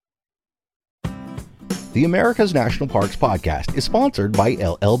The America's National Parks podcast is sponsored by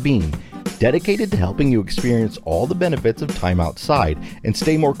LL Bean, dedicated to helping you experience all the benefits of time outside and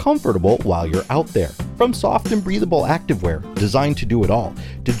stay more comfortable while you're out there. From soft and breathable activewear designed to do it all,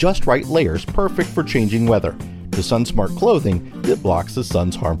 to just right layers perfect for changing weather, to sun-smart clothing that blocks the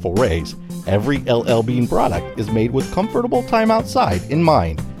sun's harmful rays, every LL Bean product is made with comfortable time outside in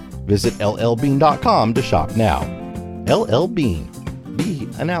mind. Visit llbean.com to shop now. LL Bean. Be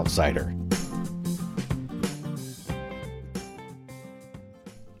an outsider.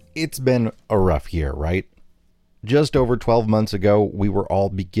 It's been a rough year, right? Just over 12 months ago, we were all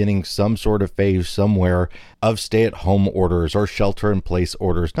beginning some sort of phase somewhere of stay-at-home orders or shelter-in-place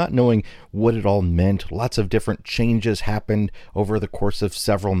orders, not knowing what it all meant. Lots of different changes happened over the course of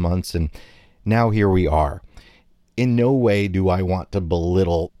several months, and now here we are. In no way do I want to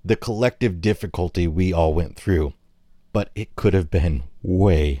belittle the collective difficulty we all went through, but it could have been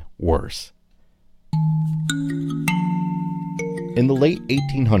way worse. In the late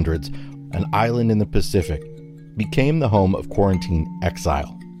 1800s, an island in the Pacific became the home of quarantine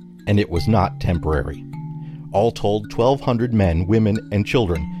exile, and it was not temporary. All told, 1,200 men, women, and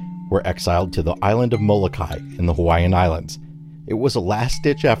children were exiled to the island of Molokai in the Hawaiian Islands. It was a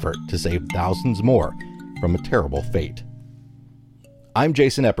last-ditch effort to save thousands more from a terrible fate. I'm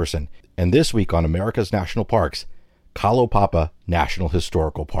Jason Epperson, and this week on America's National Parks, Kalaupapa National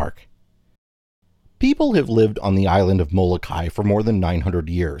Historical Park. People have lived on the island of Molokai for more than 900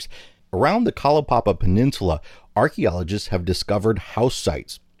 years. Around the Kalaupapa Peninsula, archaeologists have discovered house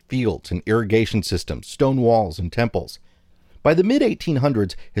sites, fields and irrigation systems, stone walls and temples. By the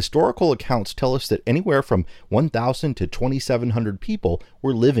mid-1800s, historical accounts tell us that anywhere from 1,000 to 2,700 people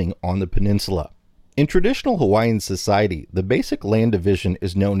were living on the peninsula. In traditional Hawaiian society, the basic land division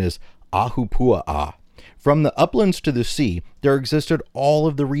is known as ahupua'a. From the uplands to the sea, there existed all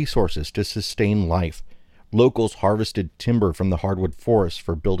of the resources to sustain life. Locals harvested timber from the hardwood forests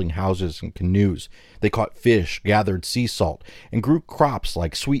for building houses and canoes. They caught fish, gathered sea salt, and grew crops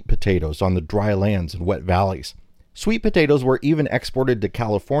like sweet potatoes on the dry lands and wet valleys. Sweet potatoes were even exported to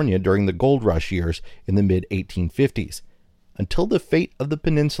California during the gold rush years in the mid-1850s, until the fate of the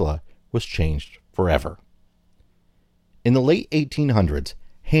peninsula was changed forever. In the late 1800s,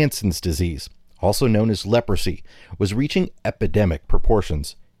 Hansen's disease, also known as leprosy, was reaching epidemic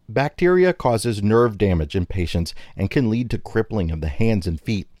proportions. Bacteria causes nerve damage in patients and can lead to crippling of the hands and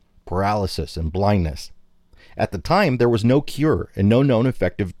feet, paralysis, and blindness. At the time, there was no cure and no known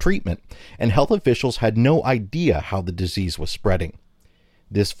effective treatment, and health officials had no idea how the disease was spreading.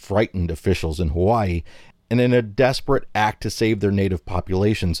 This frightened officials in Hawaii, and in a desperate act to save their native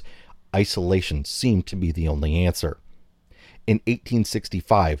populations, isolation seemed to be the only answer. In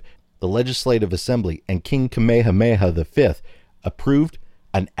 1865, the Legislative Assembly and King Kamehameha V approved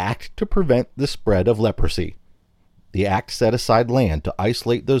an act to prevent the spread of leprosy. The act set aside land to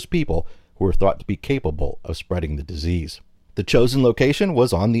isolate those people who were thought to be capable of spreading the disease. The chosen location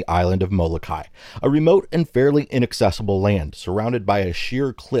was on the island of Molokai, a remote and fairly inaccessible land surrounded by a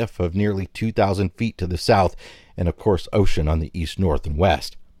sheer cliff of nearly 2,000 feet to the south and, of course, ocean on the east, north, and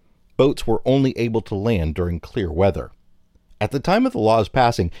west. Boats were only able to land during clear weather. At the time of the law's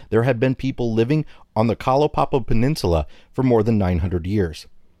passing, there had been people living on the Kalaupapa Peninsula for more than 900 years.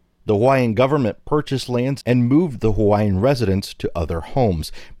 The Hawaiian government purchased lands and moved the Hawaiian residents to other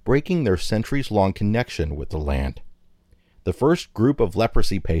homes, breaking their centuries-long connection with the land. The first group of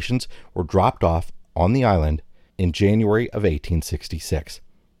leprosy patients were dropped off on the island in January of 1866,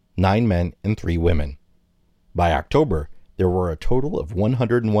 9 men and 3 women. By October, there were a total of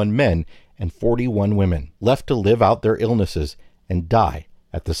 101 men and 41 women left to live out their illnesses and die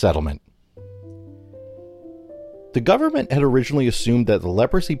at the settlement. The government had originally assumed that the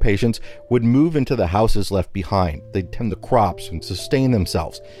leprosy patients would move into the houses left behind. They'd tend the crops and sustain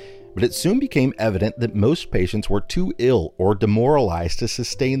themselves. But it soon became evident that most patients were too ill or demoralized to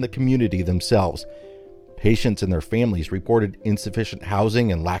sustain the community themselves. Patients and their families reported insufficient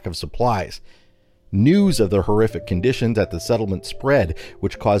housing and lack of supplies. News of the horrific conditions at the settlement spread,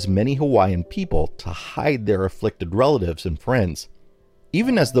 which caused many Hawaiian people to hide their afflicted relatives and friends.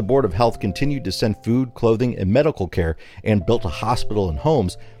 Even as the Board of Health continued to send food, clothing, and medical care and built a hospital and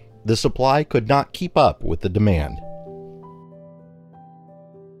homes, the supply could not keep up with the demand.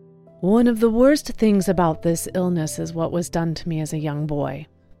 One of the worst things about this illness is what was done to me as a young boy.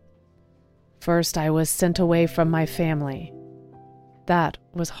 First, I was sent away from my family. That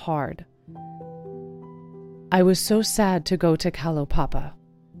was hard. I was so sad to go to Kalaupapa.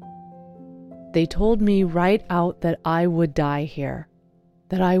 They told me right out that I would die here,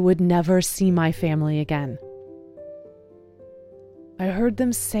 that I would never see my family again. I heard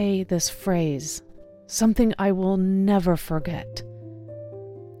them say this phrase something I will never forget.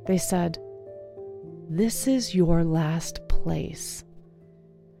 They said, "This is your last place.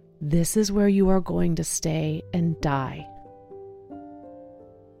 This is where you are going to stay and die."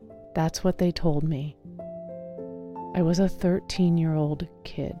 That's what they told me. I was a 13-year-old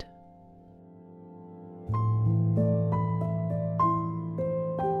kid.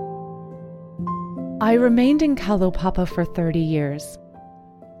 I remained in Kalaupapa for 30 years.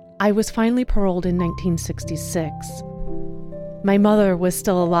 I was finally paroled in 1966. My mother was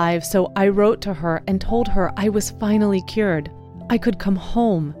still alive, so I wrote to her and told her I was finally cured. I could come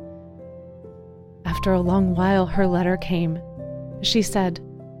home. After a long while, her letter came. She said,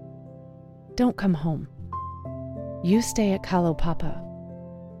 "Don't come home. You stay at Kalaupapa."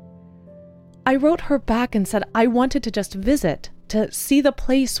 I wrote her back and said I wanted to just visit, to see the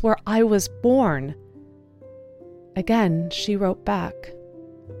place where I was born. Again, she wrote back.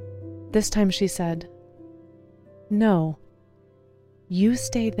 This time she said, "No, you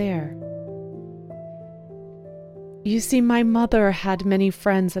stay there." You see, my mother had many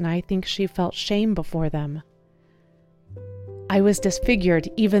friends, and I think she felt shame before them. I was disfigured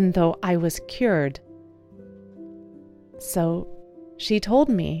even though I was cured. So she told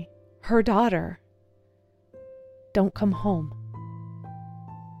me, her daughter, "Don't come home."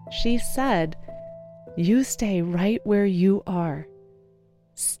 She said, "You stay right where you are.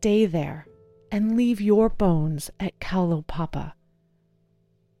 Stay there and leave your bones at Kalaupapa."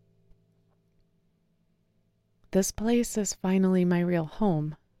 This place is finally my real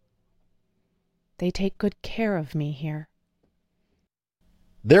home. They take good care of me here.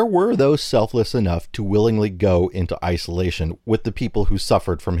 There were those selfless enough to willingly go into isolation with the people who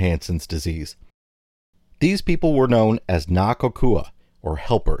suffered from Hansen's disease. These people were known as Na Kokua, or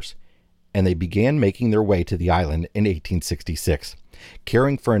helpers, and they began making their way to the island in 1866.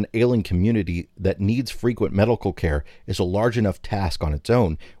 Caring for an ailing community that needs frequent medical care is a large enough task on its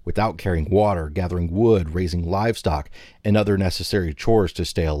own without carrying water, gathering wood, raising livestock, and other necessary chores to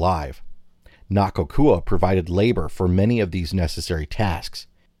stay alive. Na Kokua provided labor for many of these necessary tasks,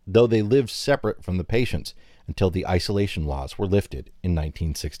 though they lived separate from the patients until the isolation laws were lifted in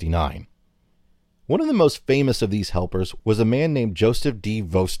 1969. One of the most famous of these helpers was a man named Joseph D.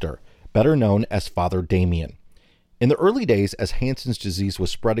 Voster, better known as Father Damien. In the early days, as Hansen's disease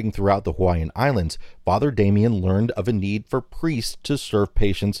was spreading throughout the Hawaiian Islands, Father Damien learned of a need for priests to serve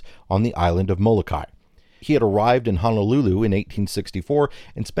patients on the island of Molokai. He had arrived in Honolulu in 1864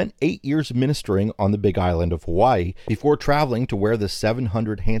 and spent 8 years ministering on the Big Island of Hawaii before traveling to where the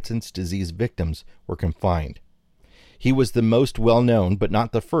 700 Hansen's disease victims were confined. He was the most well-known, but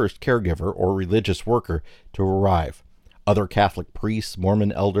not the first caregiver or religious worker to arrive. Other Catholic priests,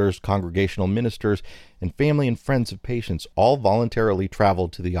 Mormon elders, congregational ministers, and family and friends of patients all voluntarily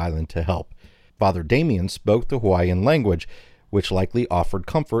traveled to the island to help. Father Damien spoke the Hawaiian language, which likely offered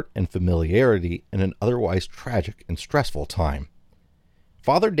comfort and familiarity in an otherwise tragic and stressful time.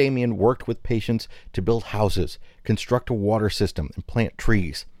 Father Damien worked with patients to build houses, construct a water system, and plant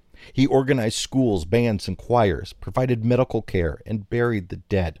trees. He organized schools, bands, and choirs, provided medical care, and buried the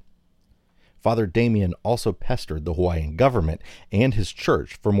dead. Father Damien also pestered the Hawaiian government and his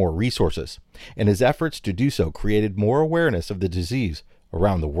church for more resources, and his efforts to do so created more awareness of the disease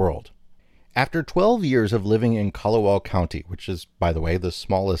around the world. After 12 years of living in Kalawao County, which is, by the way, the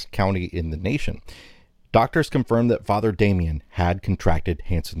smallest county in the nation, doctors confirmed that Father Damien had contracted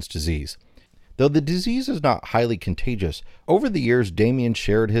Hansen's disease. Though the disease is not highly contagious, over the years Damien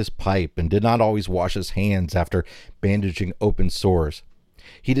shared his pipe and did not always wash his hands after bandaging open sores.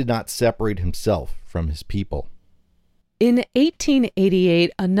 He did not separate himself from his people. In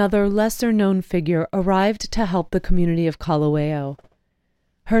 1888, another lesser-known figure arrived to help the community of Kalawao.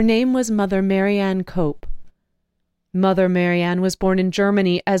 Her name was Mother Marianne Cope. Mother Marianne was born in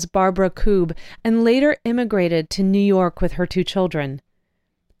Germany as Barbara Kube and later immigrated to New York with her 2 children.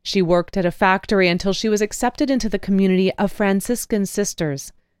 She worked at a factory until she was accepted into the community of Franciscan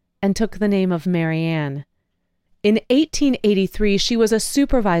sisters and took the name of Marianne. In 1883, she was a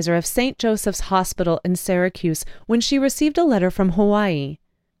supervisor of St. Joseph's Hospital in Syracuse when she received a letter from Hawaii.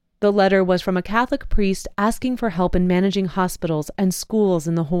 The letter was from a Catholic priest asking for help in managing hospitals and schools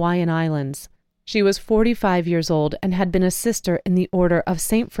in the Hawaiian Islands. She was 45 years old and had been a sister in the Order of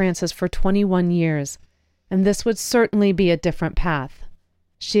St. Francis for 21 years, and this would certainly be a different path.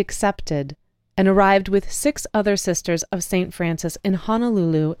 She accepted and arrived with 6 other sisters of St. Francis in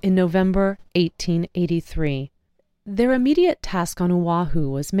Honolulu in November 1883. Their immediate task on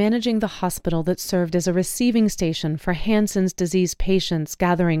Oahu was managing the hospital that served as a receiving station for Hansen's disease patients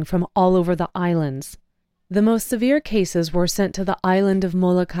gathering from all over the islands. The most severe cases were sent to the island of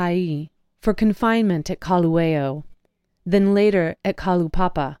Molokai, for confinement at Kalueo, then later at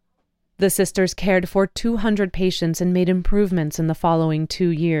Kalupapa. The sisters cared for 200 patients and made improvements in the following 2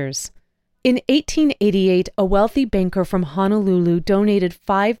 years. In 1888, a wealthy banker from Honolulu donated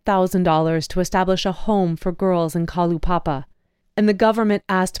 $5,000 to establish a home for girls in Kalupapa, and the government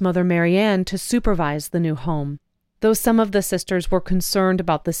asked Mother Mary Ann to supervise the new home. Though some of the sisters were concerned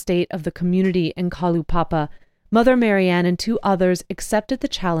about the state of the community in Kalupapa, Mother Mary Ann and 2 others accepted the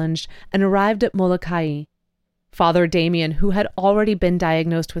challenge and arrived at Molokai. Father Damien, who had already been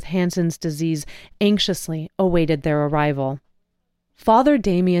diagnosed with Hansen's disease, anxiously awaited their arrival. Father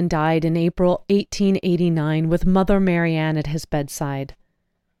Damien died in April 1889 with Mother Mary Ann at his bedside.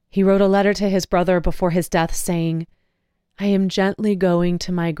 He wrote a letter to his brother before his death saying, "I am gently going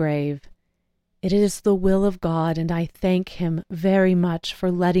to my grave. It is the will of God, and I thank Him very much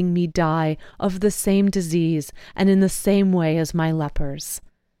for letting me die of the same disease and in the same way as my lepers.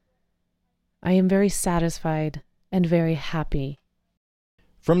 I am very satisfied and very happy."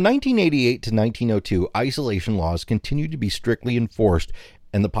 From 1988 to 1902, isolation laws continued to be strictly enforced,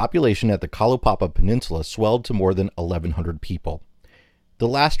 and the population at the Kalupapa Peninsula swelled to more than 1,100 people. The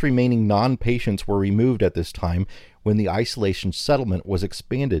last remaining non-patients were removed at this time when the isolation settlement was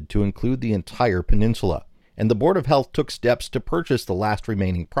expanded to include the entire peninsula, and the Board of Health took steps to purchase the last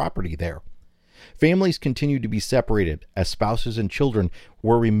remaining property there. Families continued to be separated as spouses and children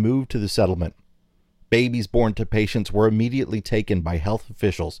were removed to the settlement. Babies born to patients were immediately taken by health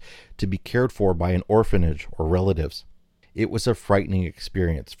officials to be cared for by an orphanage or relatives. It was a frightening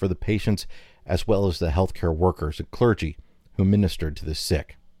experience for the patients as well as the healthcare workers and clergy who ministered to the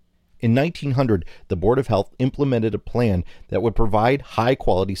sick. In 1900, the Board of Health implemented a plan that would provide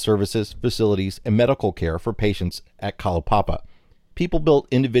high-quality services, facilities, and medical care for patients at Kalupapa. People built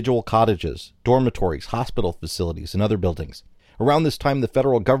individual cottages, dormitories, hospital facilities, and other buildings. Around this time, the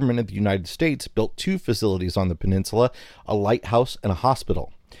federal government of the United States built 2 facilities on the peninsula, a lighthouse and a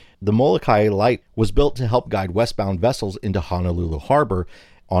hospital. The Molokai Light was built to help guide westbound vessels into Honolulu Harbor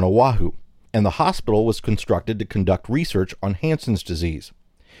on Oahu, and the hospital was constructed to conduct research on Hansen's disease.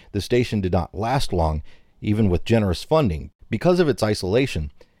 The station did not last long, even with generous funding, because of its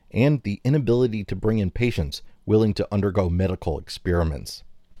isolation and the inability to bring in patients willing to undergo medical experiments.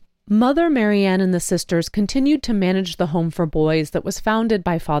 Mother Mary Ann and the sisters continued to manage the home for boys that was founded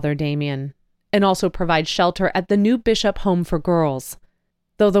by Father Damien, and also provide shelter at the new Bishop Home for Girls.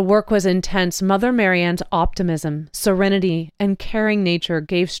 Though the work was intense, Mother Mary Ann's optimism, serenity, and caring nature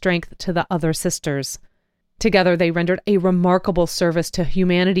gave strength to the other sisters. Together they rendered a remarkable service to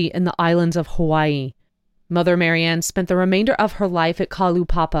humanity in the islands of Hawaii. Mother Mary Ann spent the remainder of her life at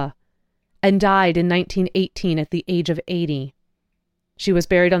Kalupapa and died in 1918 at the age of 80. She was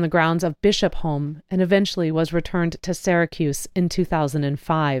buried on the grounds of Bishop Home and eventually was returned to Syracuse in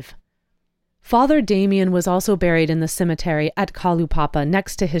 2005. Father Damien was also buried in the cemetery at Kalupapa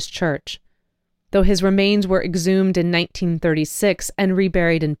next to his church, though his remains were exhumed in 1936 and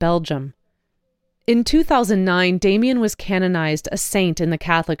reburied in Belgium. In 2009, Damien was canonized a saint in the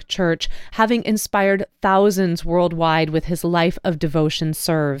Catholic Church, having inspired thousands worldwide with his life of devotion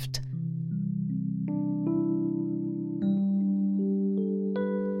served.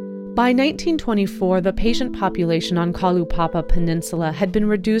 By 1924, the patient population on Kalupapa Peninsula had been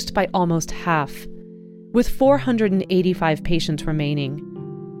reduced by almost half, with 485 patients remaining.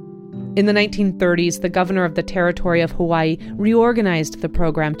 In the 1930s, the governor of the territory of Hawaii reorganized the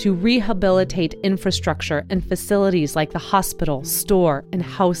program to rehabilitate infrastructure and facilities like the hospital, store, and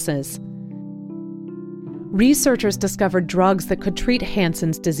houses. Researchers discovered drugs that could treat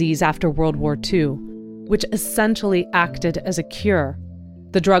Hansen's disease after World War II, which essentially acted as a cure.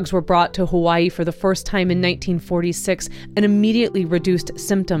 The drugs were brought to Hawaii for the first time in 1946 and immediately reduced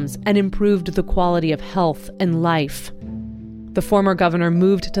symptoms and improved the quality of health and life. The former governor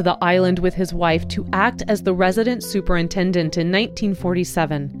moved to the island with his wife to act as the resident superintendent in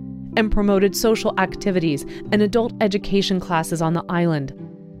 1947 and promoted social activities and adult education classes on the island,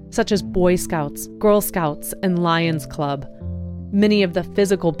 such as Boy Scouts, Girl Scouts, and Lions Club. Many of the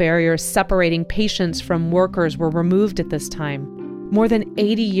physical barriers separating patients from workers were removed at this time, more than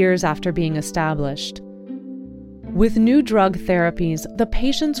 80 years after being established. With new drug therapies, the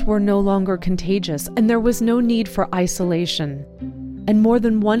patients were no longer contagious and there was no need for isolation. And more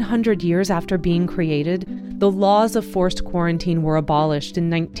than 100 years after being created, the laws of forced quarantine were abolished in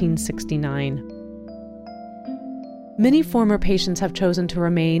 1969. Many former patients have chosen to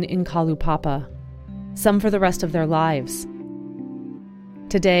remain in Kalupapa, some for the rest of their lives.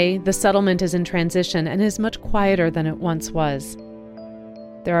 Today, the settlement is in transition and is much quieter than it once was.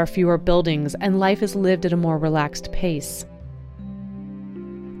 There are fewer buildings, and life is lived at a more relaxed pace.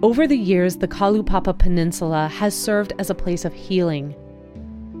 Over the years, the Kalaupapa Peninsula has served as a place of healing.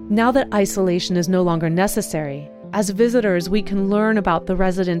 Now that isolation is no longer necessary, as visitors, we can learn about the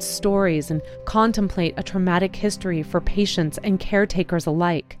residents' stories and contemplate a traumatic history for patients and caretakers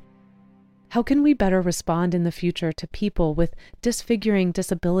alike. How can we better respond in the future to people with disfiguring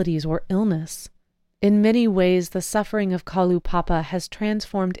disabilities or illness? In many ways, the suffering of Kalaupapa has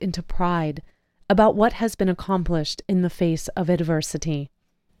transformed into pride about what has been accomplished in the face of adversity.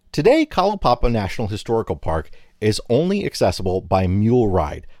 Today, Kalaupapa National Historical Park is only accessible by mule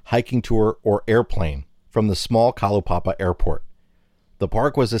ride, hiking tour, or airplane from the small Kalaupapa Airport. The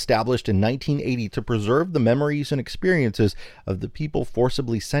park was established in 1980 to preserve the memories and experiences of the people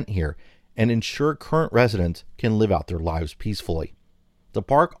forcibly sent here and ensure current residents can live out their lives peacefully. The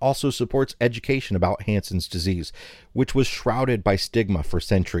park also supports education about Hansen's disease, which was shrouded by stigma for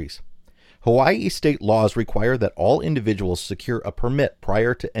centuries. Hawaii state laws require that all individuals secure a permit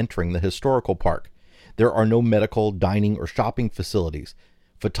prior to entering the historical park. There are no medical, dining, or shopping facilities.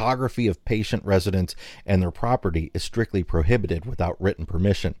 Photography of patient residents and their property is strictly prohibited without written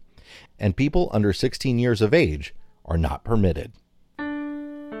permission, and people under 16 years of age are not permitted.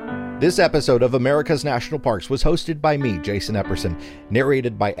 This episode of America's National Parks was hosted by me, Jason Epperson,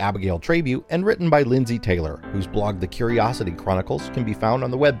 narrated by Abigail Trabue, and written by Lindsay Taylor, whose blog The Curiosity Chronicles can be found on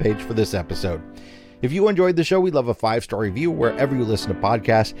the webpage for this episode. If you enjoyed the show, we'd love a 5-star review wherever you listen to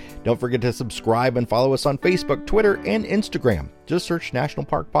podcasts. Don't forget to subscribe and follow us on Facebook, Twitter, and Instagram. Just search National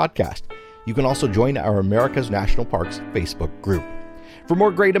Park Podcast. You can also join our America's National Parks Facebook group. For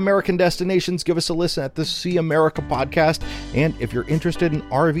more great American destinations, give us a listen at the See America podcast. And if you're interested in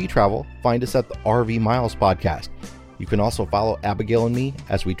RV travel, find us at the RV Miles podcast. You can also follow Abigail and me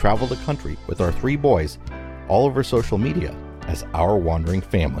as we travel the country with our 3 boys all over social media as Our Wandering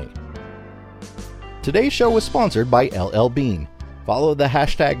Family. Today's show was sponsored by LL Bean. Follow the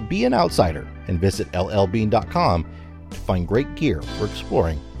hashtag #BeAnOutsider and visit llbean.com to find great gear for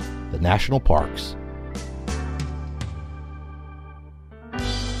exploring the national parks.